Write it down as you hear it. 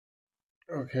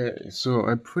Okay, so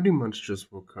I pretty much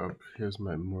just woke up. Here's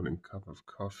my morning cup of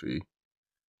coffee.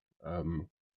 Um,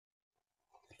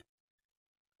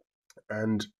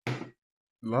 and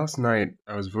last night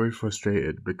I was very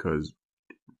frustrated because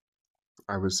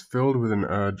I was filled with an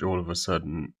urge all of a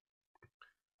sudden.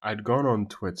 I'd gone on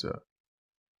Twitter,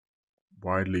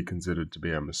 widely considered to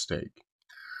be a mistake.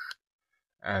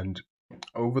 And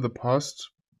over the past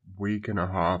week and a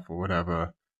half or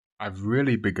whatever, I've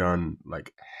really begun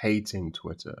like hating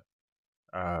Twitter.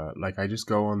 Like I just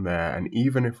go on there, and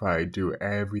even if I do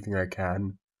everything I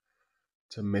can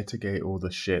to mitigate all the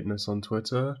shitness on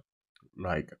Twitter,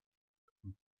 like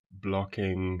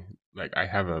blocking, like I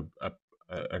have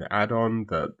an add-on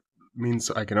that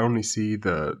means I can only see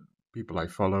the people I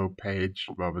follow page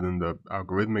rather than the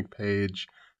algorithmic page.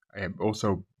 It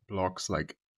also blocks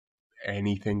like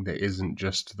anything that isn't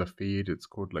just the feed. It's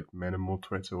called like minimal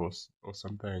Twitter or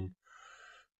something.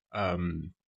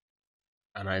 Um,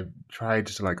 and I've tried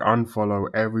to like unfollow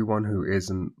everyone who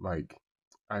isn't like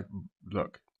I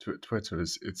look. Twitter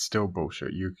is it's still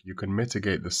bullshit. You can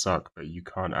mitigate the suck, but you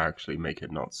can't actually make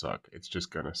it not suck. It's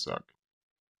just gonna suck.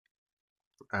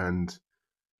 And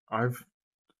I've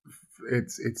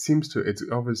it seems to it's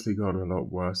obviously gotten a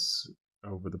lot worse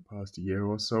over the past year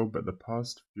or so, but the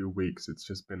past few weeks it's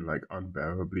just been like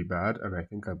unbearably bad, and I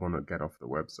think I want to get off the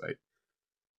website.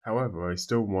 However, I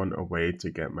still want a way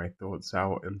to get my thoughts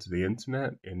out into the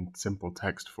internet in simple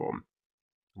text form,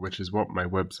 which is what my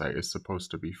website is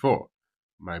supposed to be for.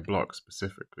 My blog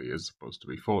specifically is supposed to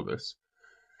be for this.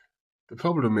 The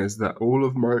problem is that all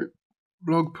of my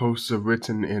blog posts are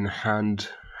written in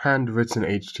handwritten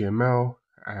HTML,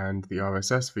 and the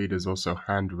RSS feed is also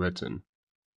handwritten,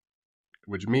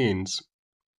 which means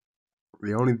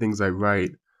the only things I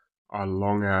write are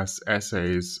long ass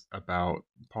essays about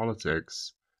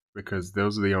politics because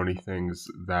those are the only things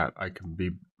that I can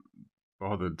be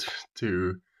bothered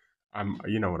to.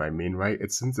 You know what I mean, right?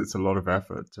 It's since it's a lot of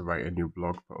effort to write a new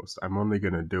blog post. I'm only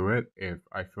gonna do it if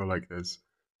I feel like there's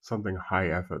something high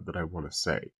effort that I want to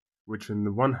say, which on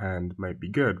the one hand might be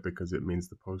good because it means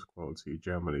the post quality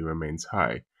generally remains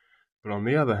high, but on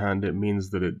the other hand, it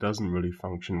means that it doesn't really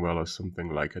function well as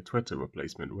something like a Twitter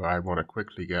replacement, where I want to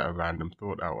quickly get a random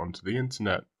thought out onto the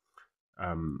internet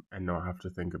and not have to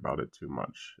think about it too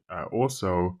much.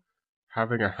 Also,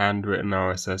 having a handwritten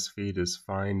RSS feed is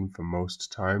fine for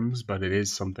most times, but it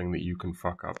is something that you can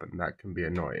fuck up, and that can be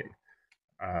annoying.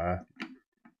 Uh,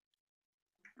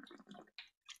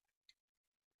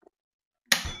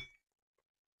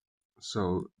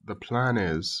 so the plan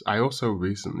is, I also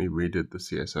recently redid the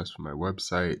CSS for my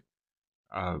website,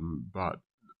 but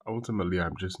ultimately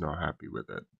I'm just not happy with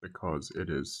it because it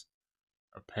is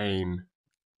a pain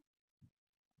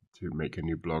to make a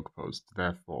new blog post.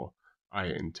 Therefore, I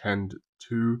intend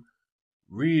to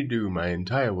redo my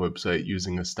entire website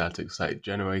using a static site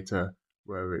generator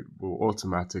where it will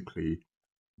automatically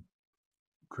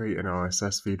create an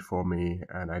RSS feed for me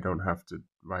and I don't have to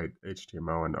write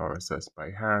HTML and RSS by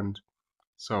hand.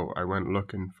 So I went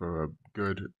looking for a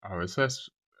good RSS,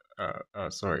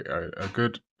 a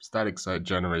good static site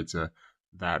generator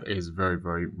that is very,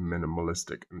 very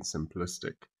minimalistic and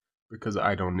simplistic because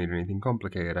I don't need anything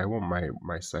complicated. I want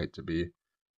my site to be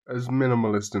as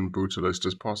minimalist and brutalist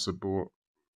as possible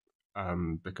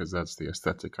because that's the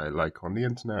aesthetic I like on the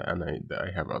internet, and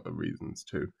I have other reasons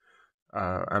too.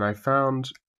 And I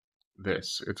found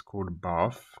this. It's called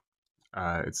BARF.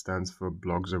 It stands for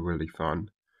Blogs Are Really Fun,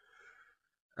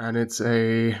 and it's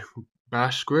a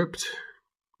Bash script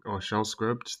or shell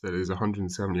script that is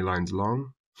 170 lines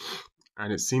long,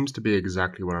 and it seems to be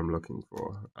exactly what I'm looking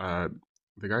for.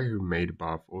 The guy who made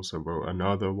BARF also wrote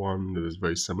another one that is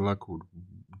very similar called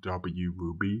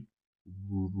WRuby,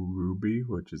 Ruby,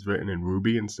 which is written in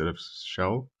Ruby instead of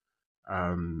Shell.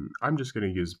 I'm just going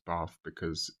to use Bath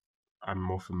because I'm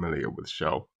more familiar with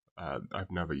Shell.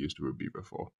 I've never used Ruby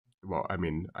before. Well, I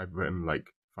mean, I've written like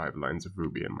 5 lines of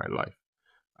Ruby in my life.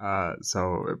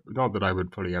 So not that I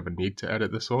would probably ever need to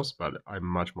edit the source, but I'm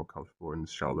much more comfortable in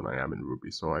Shell than I am in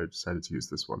Ruby, so I decided to use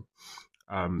this one.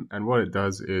 And what it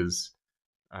does is,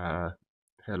 uh,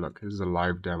 here, look, this is a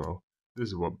live demo. This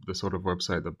is what the sort of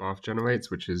website that Bath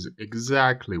generates, which is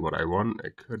exactly what I want.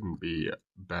 It couldn't be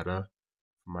better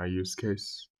for my use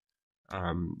case.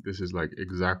 This is like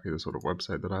exactly the sort of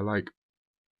website that I like.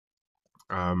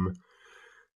 Um,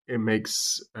 it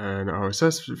makes an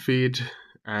RSS feed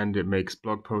and it makes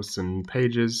blog posts and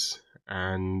pages,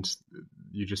 and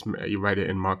you write it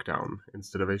in Markdown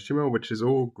instead of HTML, which is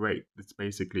all great. It's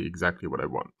basically exactly what I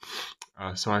want.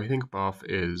 So I think Bath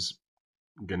is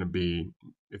gonna be.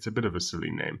 It's a bit of a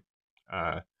silly name,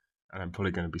 and I'm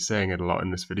probably gonna be saying it a lot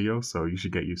in this video, so you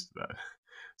should get used to that.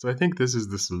 So I think this is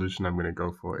the solution I'm going to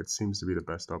go for. It seems to be the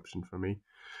best option for me.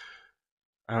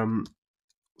 Um,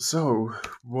 so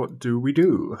what do we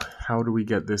do? How do we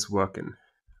get this working?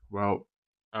 Well,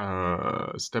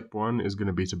 step one is going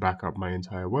to be to back up my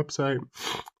entire website.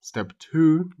 Step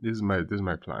two, this is my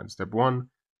plan. Step one,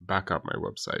 back up my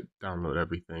website, download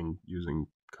everything using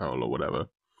curl or whatever.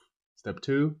 Step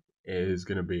two is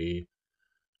going to be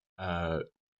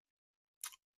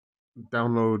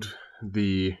download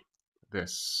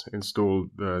install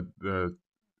the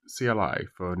CLI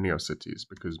for NeoCities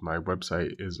because my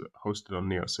website is hosted on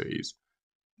NeoCities,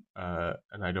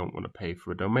 and I don't want to pay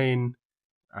for a domain.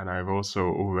 And I've also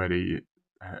already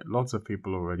lots of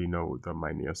people already know that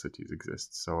my NeoCities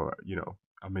exist, so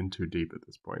I'm in too deep at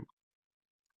this point.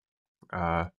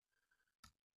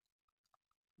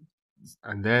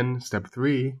 And then step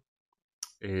three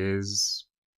is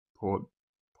port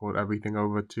everything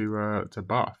over to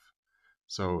Bath.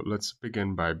 So let's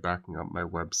begin by backing up my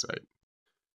website.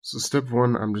 So step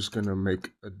one, I'm just gonna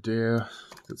make a dir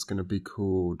that's gonna be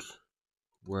called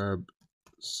website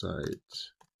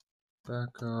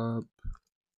backup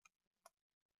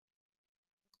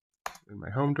in my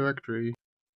home directory.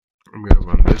 I'm gonna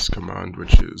run this command,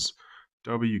 which is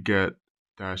wget-mpek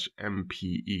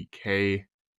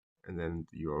and then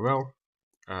the URL.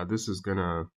 This is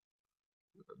gonna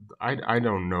I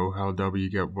don't know how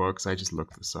wget works. I just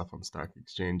looked this up on Stack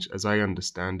Exchange. As I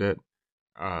understand it,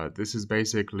 this is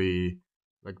basically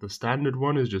like the standard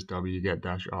one is just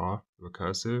wget-r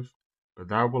recursive, but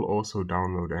that will also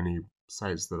download any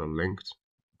sites that are linked.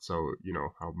 So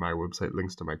how my website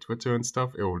links to my Twitter and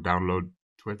stuff, it will download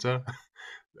Twitter.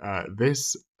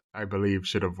 This, I believe,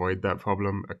 should avoid that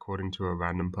problem according to a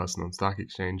random person on Stack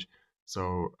Exchange.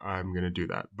 So I'm going to do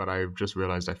that. But I've just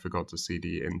realized I forgot to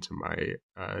cd into my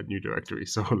new directory.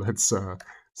 So let's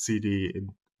cd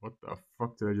in. What the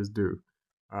fuck did I just do?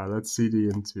 Let's cd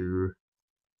into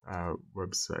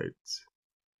website.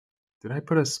 Did I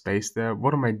put a space there?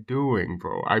 What am I doing,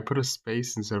 bro? I put a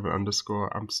space instead of an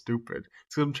underscore. I'm stupid.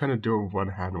 So I'm trying to do it with one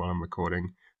hand while I'm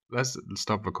recording. Let's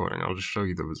stop recording. I'll just show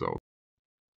you the result.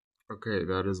 Okay,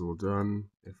 that is all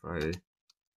done. If I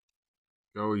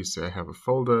go, you see I have a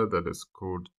folder that is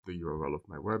called the URL of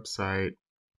my website.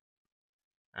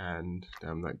 And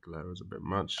damn, that glare is a bit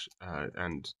much.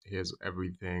 And here's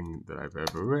everything that I've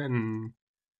ever written.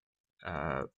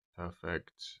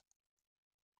 Perfect.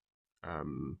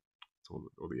 It's all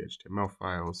the HTML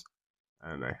files.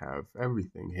 And I have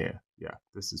everything here. Yeah,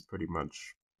 this is pretty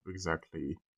much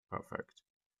exactly perfect.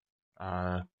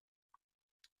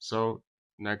 So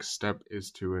next step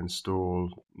is to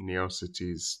install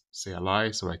NeoCities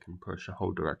CLI so I can push a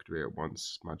whole directory at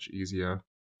once, much easier.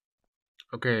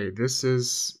 Okay, this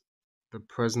is the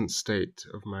present state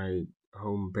of my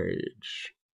home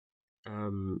page.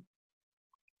 I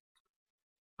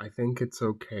think it's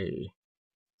okay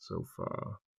so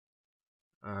far.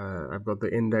 I've got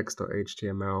the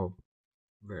index.html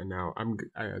written out.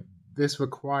 This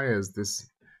requires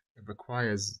it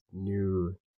requires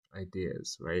new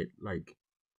ideas, right? Like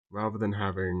rather than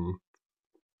having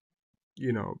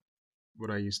what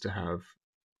I used to have,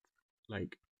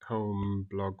 like home,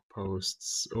 blog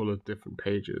posts, all of different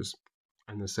pages,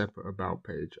 and a separate about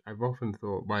page. I've often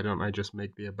thought, why don't I just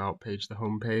make the about page the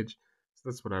home page? So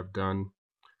that's what I've done.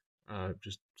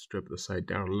 Just strip the site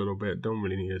down a little bit. Don't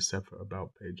really need a separate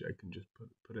about page. I can just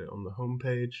put it on the home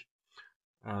page.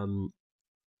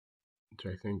 Which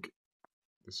I think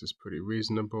this is pretty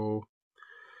reasonable.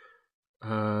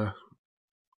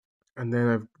 And then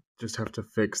I just have to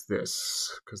fix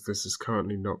this because this is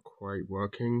currently not quite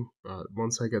working. But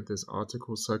once I get this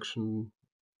article section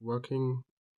working,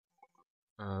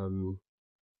 I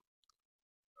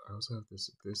also have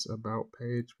this about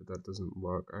page, but that doesn't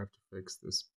work. I have to fix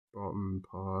this bottom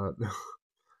part.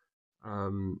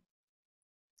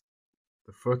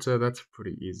 The footer, that's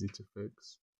pretty easy to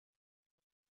fix.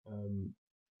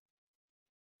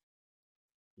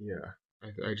 Yeah,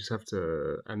 I just have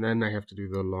to, and then I have to do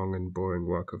the long and boring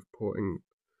work of porting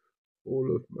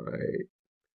all of my.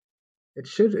 It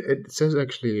says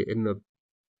actually in the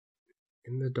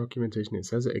documentation it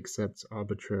says it accepts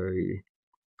arbitrary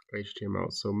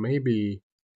HTML. So maybe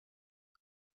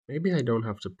I don't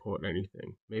have to port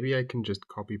anything. Maybe I can just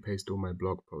copy paste all my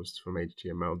blog posts from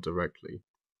HTML directly.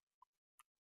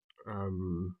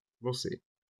 We'll see.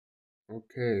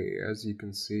 Okay, as you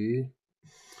can see,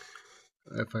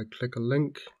 if I click a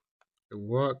link, it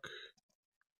work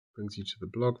brings you to the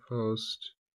blog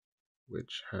post,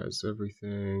 which has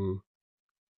everything.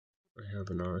 I have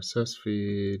an RSS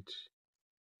feed,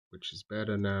 which is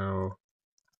better now.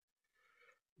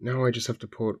 Now I just have to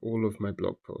port all of my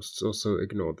blog posts. Also,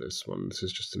 ignore this one. This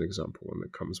is just an example one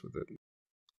that comes with it.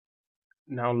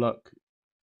 Now, look,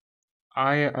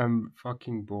 I am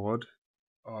fucking bored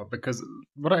because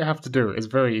what I have to do is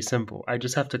very simple. I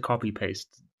just have to copy paste.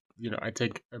 I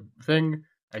take a thing,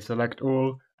 I select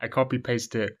all, I copy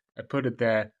paste it, I put it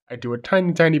there, I do a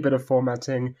tiny, tiny bit of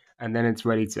formatting, and then it's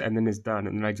ready to, and then it's done,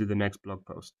 and then I do the next blog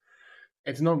post.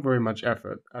 It's not very much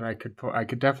effort, and I could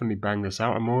definitely bang this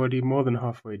out. I'm already more than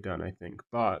halfway done, I think.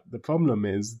 But the problem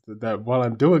is that while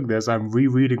I'm doing this, I'm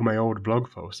rereading my old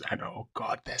blog posts, and oh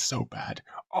god, they're so bad.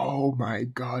 Oh my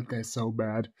god, they're so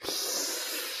bad.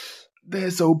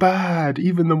 They're so bad.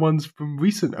 Even the ones from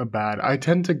recent are bad. I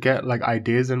tend to get like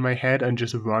ideas in my head and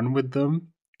just run with them,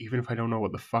 even if I don't know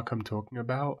what the fuck I'm talking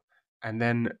about. And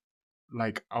then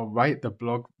like I'll write the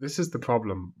blog. This is the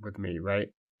problem with me, right?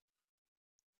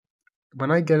 When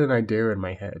I get an idea in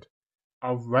my head,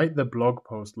 I'll write the blog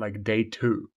post like day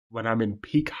two when I'm in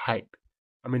peak hype.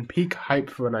 I'm in peak hype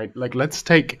for an idea. Like, let's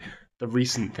take the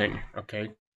recent thing,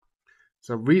 okay?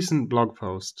 So, recent blog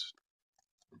post,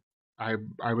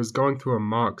 I was going through a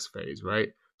Marx phase,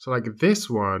 right? So, like, this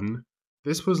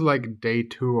was like day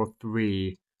 2 or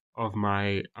 3 of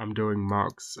my, I'm doing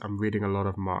Marx, I'm reading a lot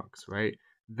of Marx, right?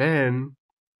 Then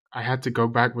I had to go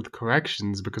back with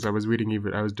corrections because I was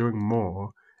doing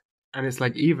more. And it's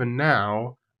like even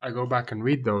now I go back and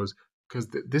read those because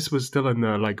this was still in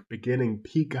the like beginning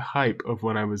peak hype of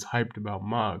when I was hyped about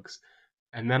Marx,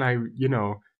 and then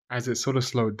as it sort of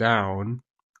slowed down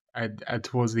at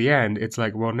towards the end, it's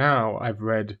like, well, now I've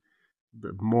read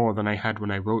more than I had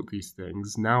when I wrote these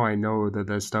things. Now I know that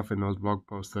there's stuff in those blog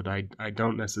posts that I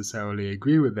don't necessarily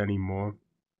agree with anymore.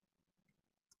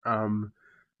 Um,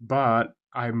 but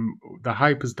the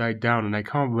hype has died down, and I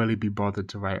can't really be bothered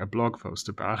to write a blog post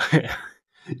about it.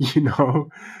 you know,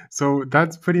 so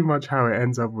that's pretty much how it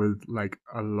ends up with like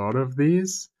a lot of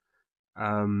these.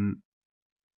 Um,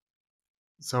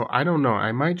 so I don't know.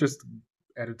 I might just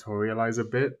editorialize a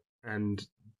bit and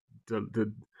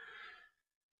the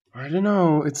I don't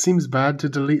know. It seems bad to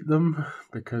delete them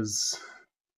because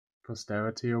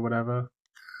posterity or whatever.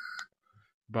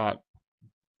 But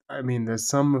I mean, there's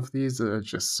some of these that are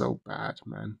just so bad,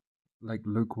 man. Like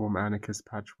lukewarm anarchist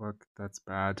patchwork, that's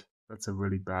bad. That's a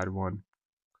really bad one.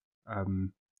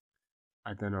 Um,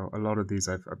 I don't know. A lot of these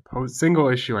I've opposed. Single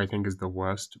issue, I think, is the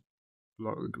worst.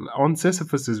 On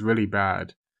Sisyphus is really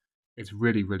bad. It's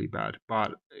really, really bad.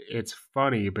 But it's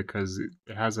funny because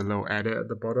it has a little edit at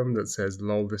the bottom that says,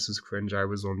 lol, this is cringe. I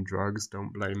was on drugs.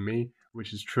 Don't blame me,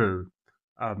 which is true.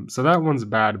 So that one's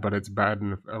bad, but it's bad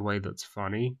in a way that's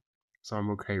funny. So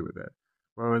I'm okay with it.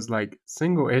 Whereas, like,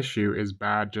 single issue is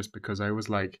bad just because I was,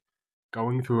 like,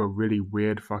 going through a really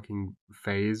weird fucking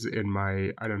phase in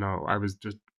my, I don't know, I was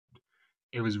just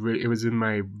it was in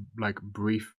my like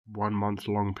brief 1 month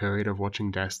long period of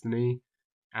watching Destiny,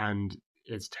 and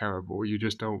it's terrible. You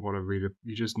just don't want to read it.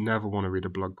 You just never want to read a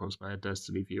blog post by a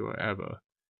Destiny viewer ever.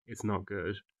 It's not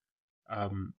good.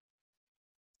 Um,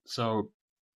 so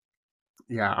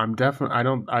yeah, I'm definitely. I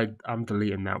don't. I'm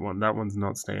deleting that one. That one's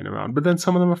not staying around. But then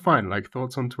some of them are fine. Like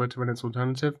thoughts on Twitter and its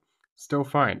alternative, still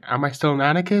fine. Am I still an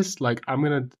anarchist? Like I'm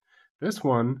gonna. This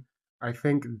one, I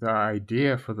think the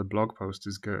idea for the blog post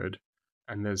is good,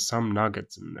 and there's some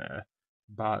nuggets in there,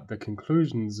 but the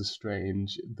conclusions are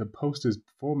strange. The post is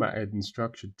formatted and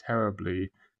structured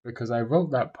terribly because I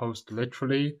wrote that post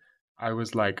literally. I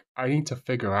was like, I need to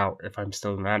figure out if I'm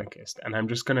still an anarchist, and I'm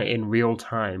just gonna in real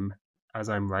time as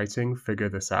I'm writing figure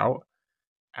this out,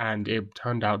 and it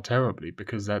turned out terribly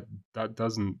because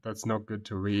that's not good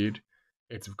to read.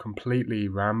 It's completely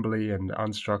rambly and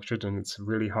unstructured, and it's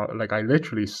really hard. Like I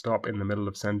literally stop in the middle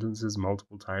of sentences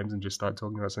multiple times and just start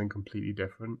talking about something completely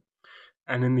different.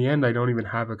 And in the end, I don't even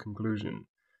have a conclusion.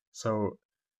 So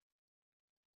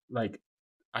like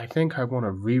I think I want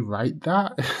to rewrite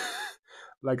that.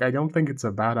 Like I don't think it's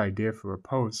a bad idea for a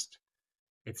post.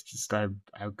 It's just I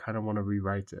kind of want to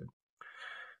rewrite it.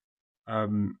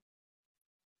 Um,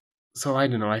 So I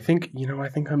don't know. I think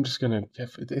I'm just gonna.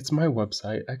 If it's my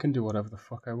website, I can do whatever the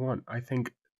fuck I want. I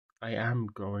think I am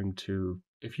going to.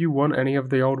 If you want any of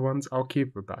the old ones, I'll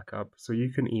keep a backup, so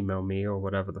you can email me or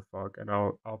whatever the fuck, and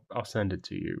I'll send it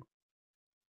to you.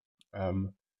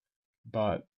 Um,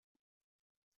 but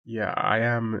yeah, I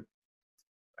am.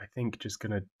 I think just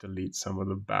gonna delete some of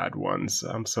the bad ones.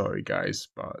 I'm sorry, guys,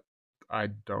 but I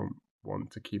don't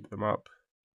want to keep them up.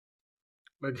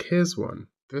 Like here's one.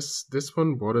 This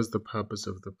one. What is the purpose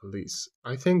of the police?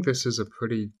 I think this is a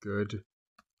pretty good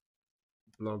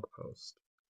blog post.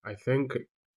 I think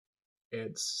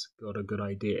it's got a good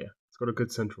idea. It's got a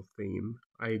good central theme.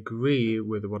 I agree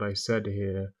with what I said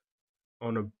here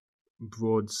on a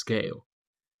broad scale.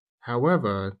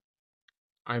 However,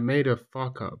 I made a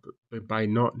fuck up by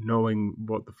not knowing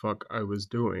what the fuck I was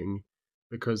doing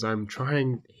because I'm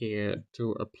trying here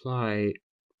to apply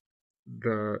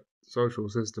the social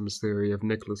systems theory of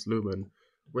Niklas Luhmann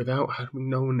without having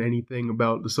known anything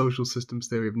about the social systems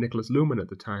theory of Niklas Luhmann at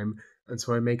the time, and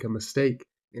so I make a mistake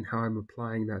in how I'm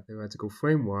applying that theoretical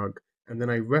framework, and then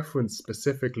I reference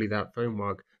specifically that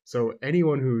framework. So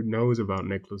anyone who knows about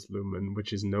Niklas Luhmann,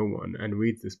 which is no one, and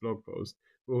reads this blog post,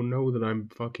 will know that I'm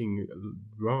fucking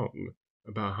wrong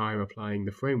about how I'm applying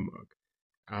the framework.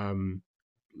 Um,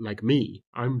 like me,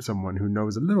 I'm someone who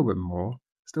knows a little bit more.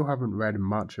 Still haven't read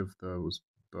much of those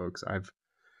books.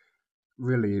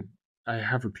 Really, I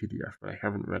have a PDF, but I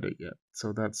haven't read it yet.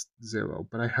 So that's zero.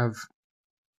 But I have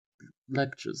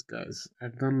lectures, guys.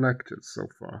 I've done lectures so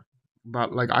far.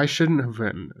 But like, I shouldn't have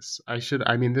written this.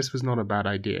 I mean, this was not a bad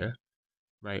idea,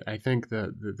 right? I think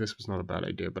that this was not a bad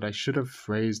idea, but I should have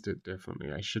phrased it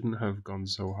differently. I shouldn't have gone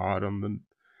so hard on the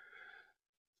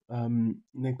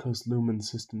Niklas Luhmann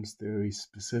systems theory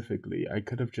specifically. I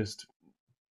could have just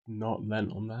not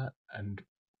lent on that, and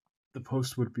the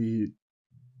post would be,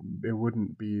 it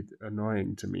wouldn't be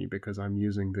annoying to me because I'm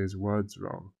using these words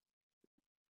wrong.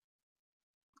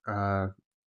 Uh,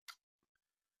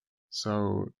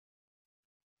 so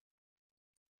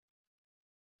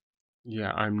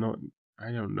yeah, I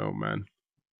don't know, man.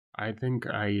 I think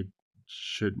I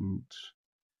shouldn't.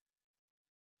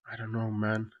 I don't know,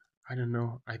 man. I don't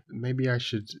know. Maybe I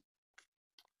should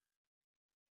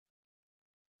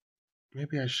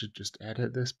just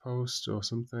edit this post or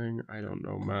something. I don't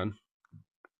know, man.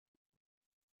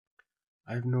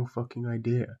 I have no fucking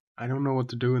idea. I don't know what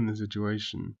to do in this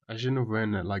situation. I shouldn't have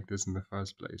written it like this in the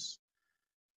first place.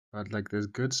 But like, there's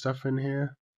good stuff in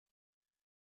here,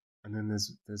 and then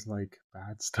there's like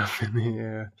bad stuff in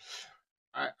here.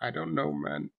 I don't know,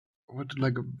 man. What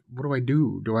do I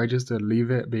do? Do I just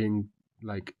leave it being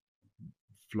like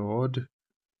flawed?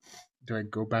 Do I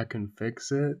go back and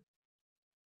fix it?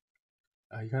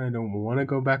 I kind of don't want to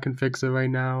go back and fix it right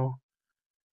now.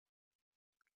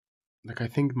 Like, I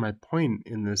think my point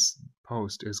in this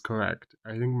post is correct.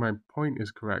 I think my point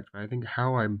is correct, but I think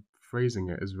how I'm phrasing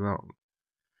it is wrong.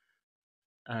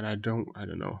 And I don't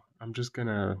know. I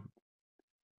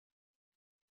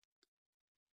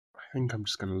think I'm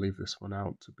just gonna leave this one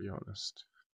out, to be honest.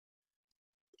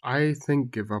 I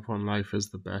think Give Up on Life is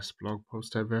the best blog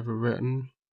post I've ever written.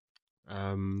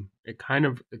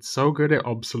 It's so good it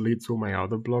obsoletes all my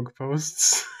other blog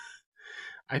posts.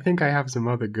 I think I have some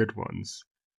other good ones.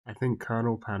 I think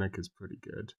Kernel Panic is pretty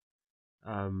good.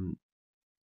 Um,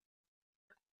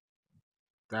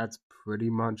 that's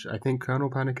pretty much. I think Kernel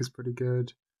Panic is pretty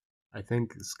good. I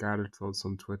think Scattered Thoughts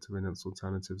on Twitter and its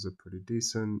alternatives are pretty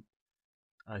decent.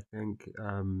 I think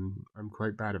I'm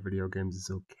quite bad at video games.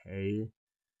 It's okay.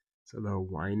 It's a little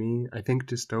whiny. I think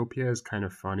Dystopia is kind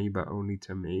of funny, but only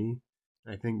to me.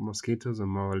 I think Mosquitoes Are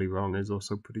Morally Wrong is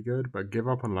also pretty good, but Give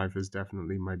Up on Life is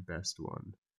definitely my best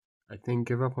one. I think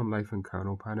Give Up on Life and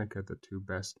Kernel Panic are the two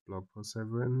best blog posts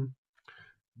I've written,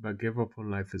 but Give Up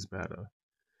on Life is better.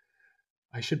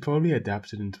 I should probably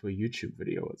adapt it into a YouTube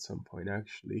video at some point,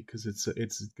 actually, because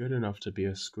it's good enough to be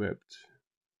a script.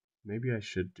 Maybe I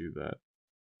should do that.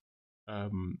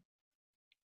 Um,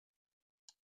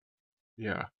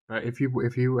 yeah, but if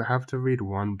you have to read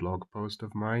one blog post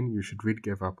of mine, you should read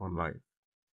Give Up on Life.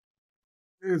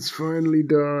 It's finally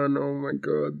done. Oh my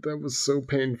god, that was so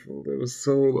painful. That was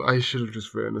so. I should have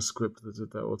just written a script that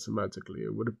did that automatically.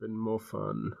 It would have been more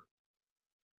fun.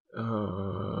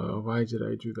 Why did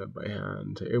I do that by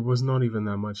hand? It was not even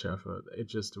that much effort. It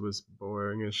just was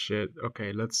boring as shit.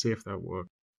 Okay, let's see if that works.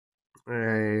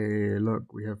 Hey,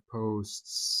 look, we have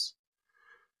posts.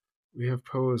 We have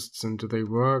posts, and do they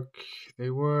work? They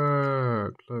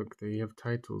work. Look, they have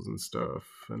titles and stuff.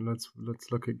 And let's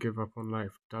look at Give Up on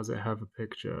Life. Does it have a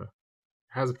picture?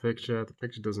 Has a picture. The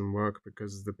picture doesn't work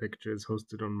because the picture is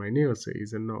hosted on my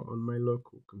NeoCities and not on my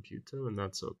local computer, and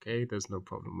that's okay. There's no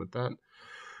problem with that.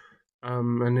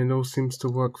 And it all seems to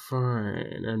work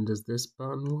fine. And does this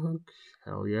button work?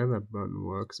 Hell yeah, that button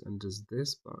works. And does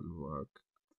this button work?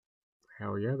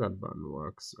 Hell yeah, that button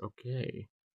works. Okay.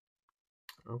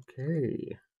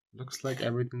 Okay. Looks like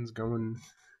everything's going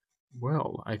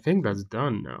well. I think that's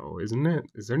done now, isn't it?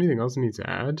 Is there anything else I need to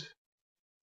add?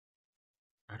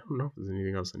 I don't know if there's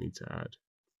anything else I need to add.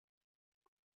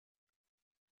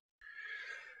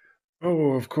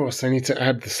 Oh, of course, I need to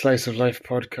add the Slice of Life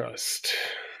podcast.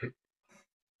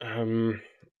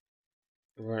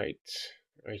 Right.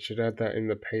 I should add that in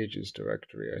the pages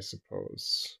directory, I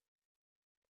suppose.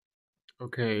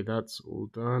 Okay, that's all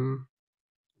done.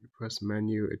 You press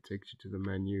menu, it takes you to the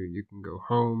menu. You can go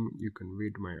home, you can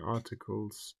read my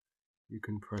articles. You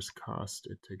can press cast,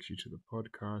 it takes you to the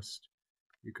podcast.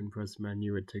 You can press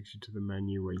menu, it takes you to the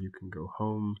menu where you can go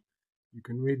home. You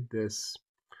can read this.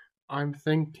 I'm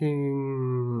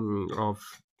thinking of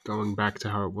going back to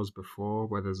how it was before,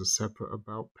 where there's a separate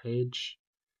about page,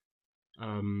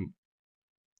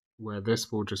 where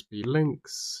this will just be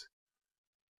links,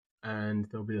 and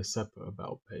there'll be a separate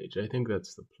about page. I think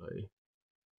that's the play.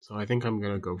 So I think I'm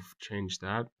gonna go change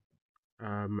that.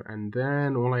 And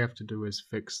then all I have to do is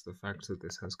fix the fact that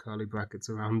this has curly brackets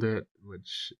around it,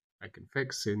 which I can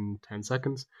fix in 10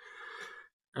 seconds.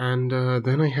 And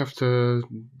then I have to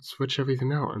switch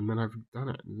everything out, and then I've done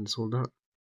it, and it's all done.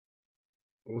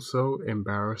 Also,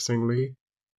 embarrassingly,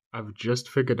 I've just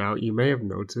figured out, you may have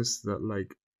noticed that,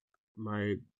 like,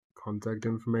 my contact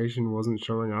information wasn't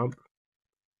showing up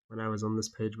when I was on this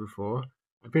page before.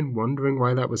 I've been wondering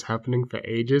why that was happening for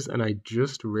ages, and I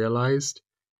just realized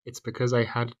it's because I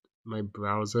had my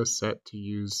browser set to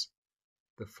use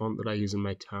the font that I use in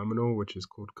my terminal, which is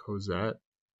called Cosette,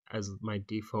 as my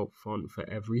default font for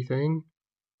everything.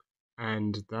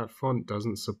 And that font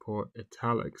doesn't support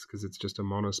italics because it's just a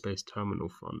monospace terminal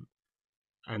font.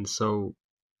 And so,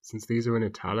 since these are in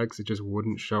italics, it just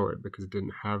wouldn't show it because it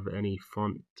didn't have any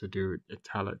font to do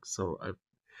italics. So I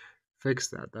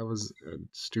fixed that. That was a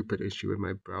stupid issue with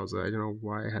my browser. I don't know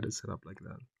why I had it set up like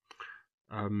that.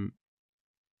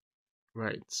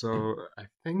 Right, so I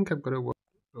think I've got to work.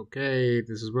 Okay,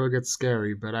 this is where it gets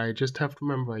scary, but I just have to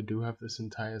remember I do have this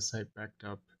entire site backed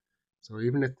up. So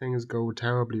even if things go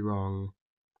terribly wrong,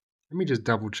 let me just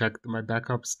double check that my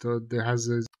backup still there has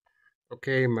this.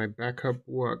 Okay, my backup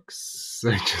works.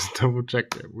 I just double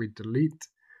checked it. We delete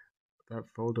that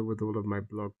folder with all of my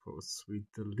blog posts. We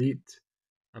delete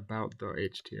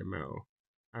about.html.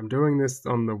 I'm doing this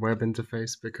on the web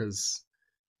interface because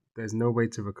there's no way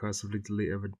to recursively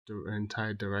delete an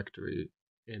entire directory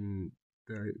in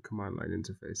the command line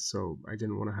interface, so I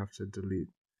didn't want to have to delete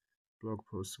blog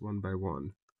posts one by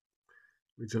one.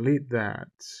 We delete that.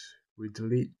 We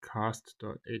delete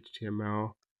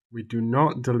cast.html. We do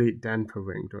not delete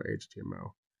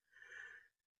denpering.html.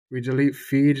 We delete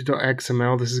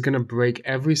feed.xml. This is going to break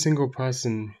every single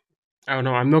person. Oh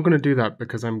no, I'm not going to do that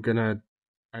because I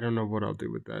don't know what I'll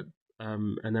do with that.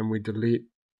 And then we delete,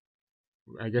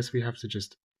 I guess we have to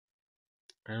just,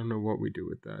 I don't know what we do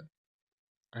with that.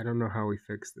 I don't know how we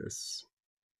fix this.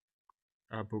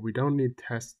 But we don't need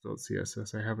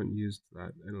test.css. I haven't used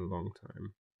that in a long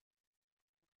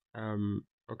time.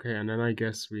 Okay, and then I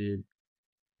guess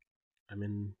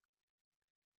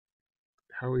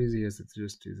how easy is it to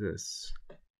just do this?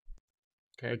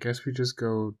 Okay, I guess we just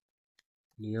go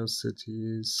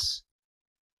neocities,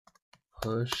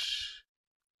 push,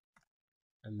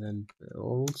 and then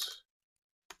build.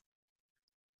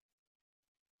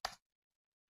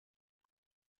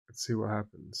 Let's see what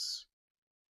happens.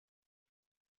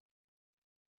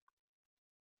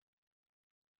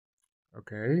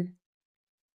 Okay.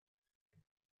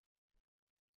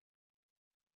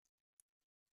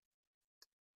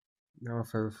 Now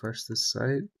if I refresh this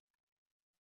site,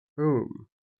 boom.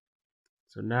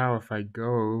 So now if I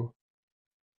go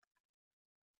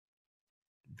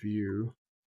view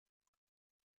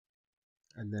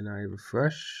and then I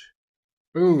refresh,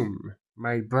 boom,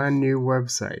 my brand new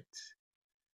website.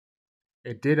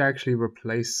 It did actually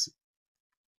replace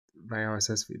my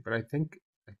RSS feed, but I think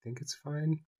it's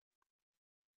fine.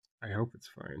 I hope it's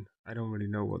fine. I don't really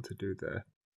know what to do there.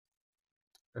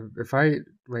 If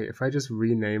I just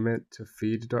rename it to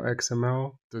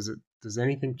feed.xml, does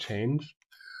anything change?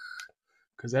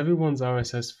 Because everyone's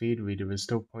RSS feed reader is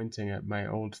still pointing at my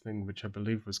old thing, which I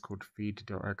believe was called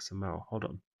feed.xml. Hold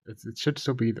on. It should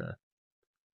still be there.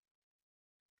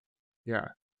 Yeah.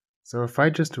 So if I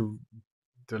just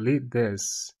delete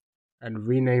this and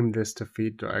rename this to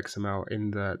feed.xml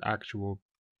in the actual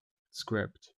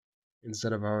script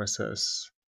instead of RSS,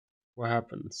 what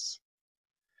happens?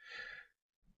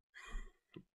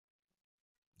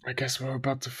 I guess we're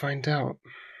about to find out.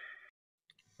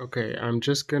 Okay, I'm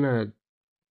just gonna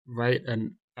write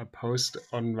a post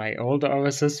on my old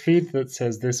RSS feed that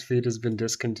says this feed has been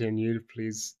discontinued.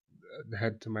 Please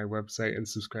head to my website and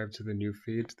subscribe to the new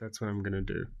feed. That's what I'm gonna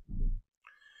do.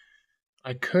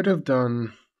 I could have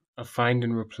done a find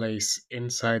and replace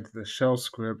inside the shell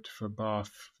script for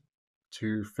Bath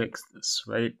to fix this,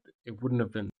 right? It wouldn't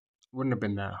have been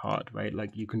that hard, right?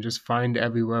 Like you can just find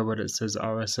everywhere where it says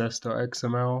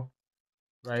rss.xml,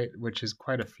 right? Which is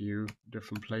quite a few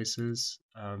different places.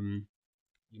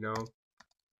 You know,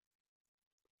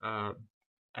 and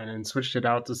then switched it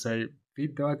out to say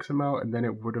feed.xml, and then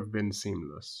it would have been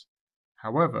seamless.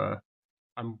 However,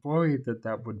 I'm worried that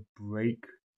that would break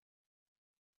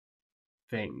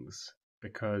things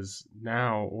because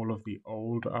now all of the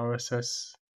old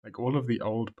RSS, like all of the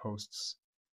old posts,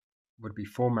 would be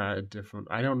formatted different.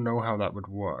 I don't know how that would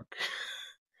work.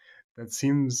 That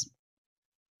seems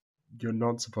you're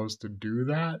not supposed to do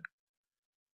that.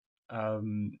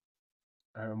 Um,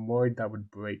 I'm worried that would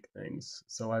break things.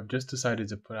 So I've just decided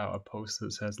to put out a post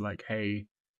that says like, "Hey,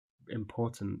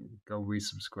 important, go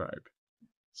resubscribe."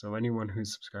 So anyone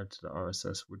who's subscribed to the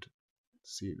RSS would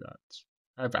see that.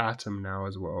 I have Atom now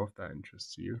as well, if that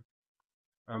interests you.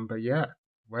 But yeah,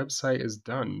 website is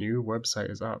done. New website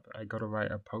is up. I gotta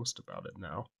write a post about it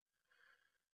now.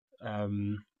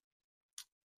 Um,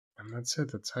 and that's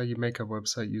it. That's how you make a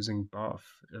website using Buff.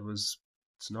 It's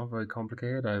not very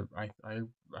complicated.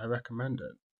 I recommend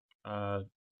it.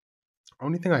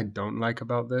 Only thing I don't like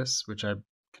about this, which I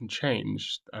can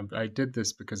change, I did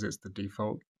this because it's the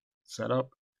default setup.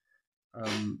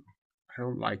 I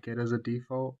don't like it as a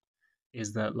default.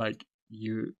 Is that like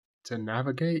you to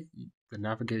navigate, the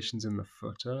navigation's in the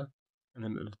footer, and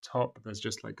then at the top there's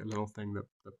just like a little thing that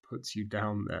puts you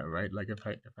down there, right? Like if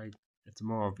I it's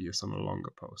more obvious on a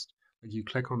longer post. Like you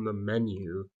click on the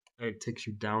menu and it takes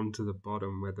you down to the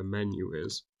bottom where the menu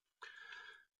is.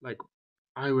 Like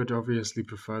I would obviously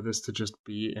prefer this to just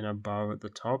be in a bar at the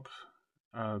top.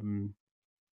 Um,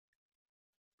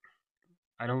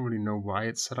 I don't really know why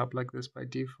it's set up like this by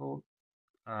default.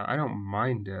 I don't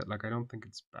mind it. Like I don't think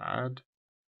it's bad.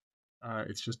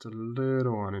 It's just a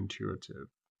little unintuitive.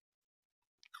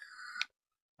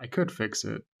 I could fix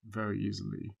it very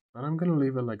easily, but I'm gonna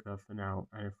leave it like that for now.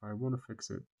 And if I want to fix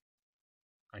it,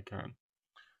 I can.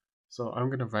 So I'm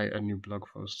gonna write a new blog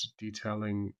post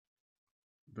detailing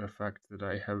the fact that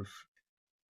I have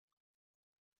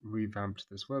revamped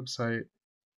this website,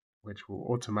 which will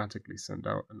automatically send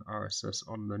out an RSS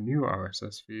on the new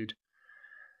RSS feed.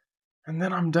 And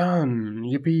then I'm done.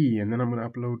 Yippee! And then I'm gonna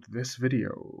upload this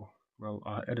video. Well,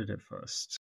 I'll edit it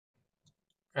first.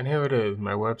 And here it is,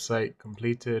 my website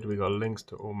completed. We got links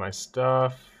to all my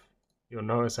stuff. You'll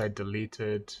notice I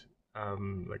deleted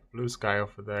like Blue Sky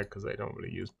off of there because I don't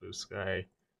really use Blue Sky.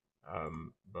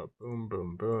 But boom,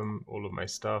 boom, boom, all of my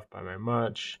stuff, buy my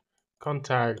merch,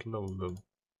 contact, little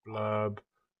blurb,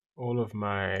 all of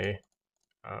my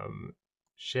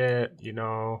shit, you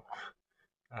know.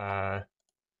 I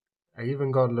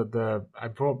even got I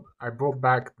brought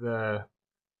back the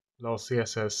little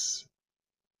CSS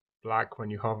black when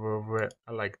you hover over it.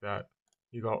 I like that.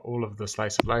 You got all of the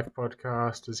Slice of Life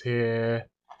podcast is here,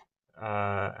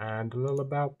 and a little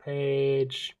about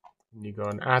page. And you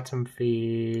got an Atom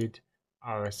feed,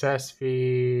 RSS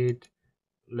feed,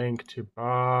 link to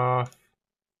Bath,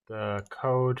 the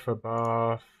code for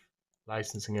Bath,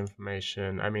 licensing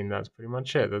information. I mean, that's pretty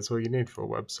much it. That's all you need for a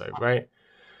website, right?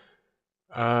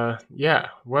 Yeah,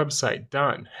 website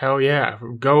done. Hell yeah.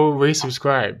 Go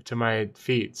resubscribe to my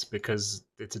feeds because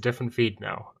it's a different feed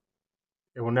now.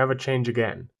 It will never change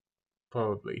again,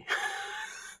 probably.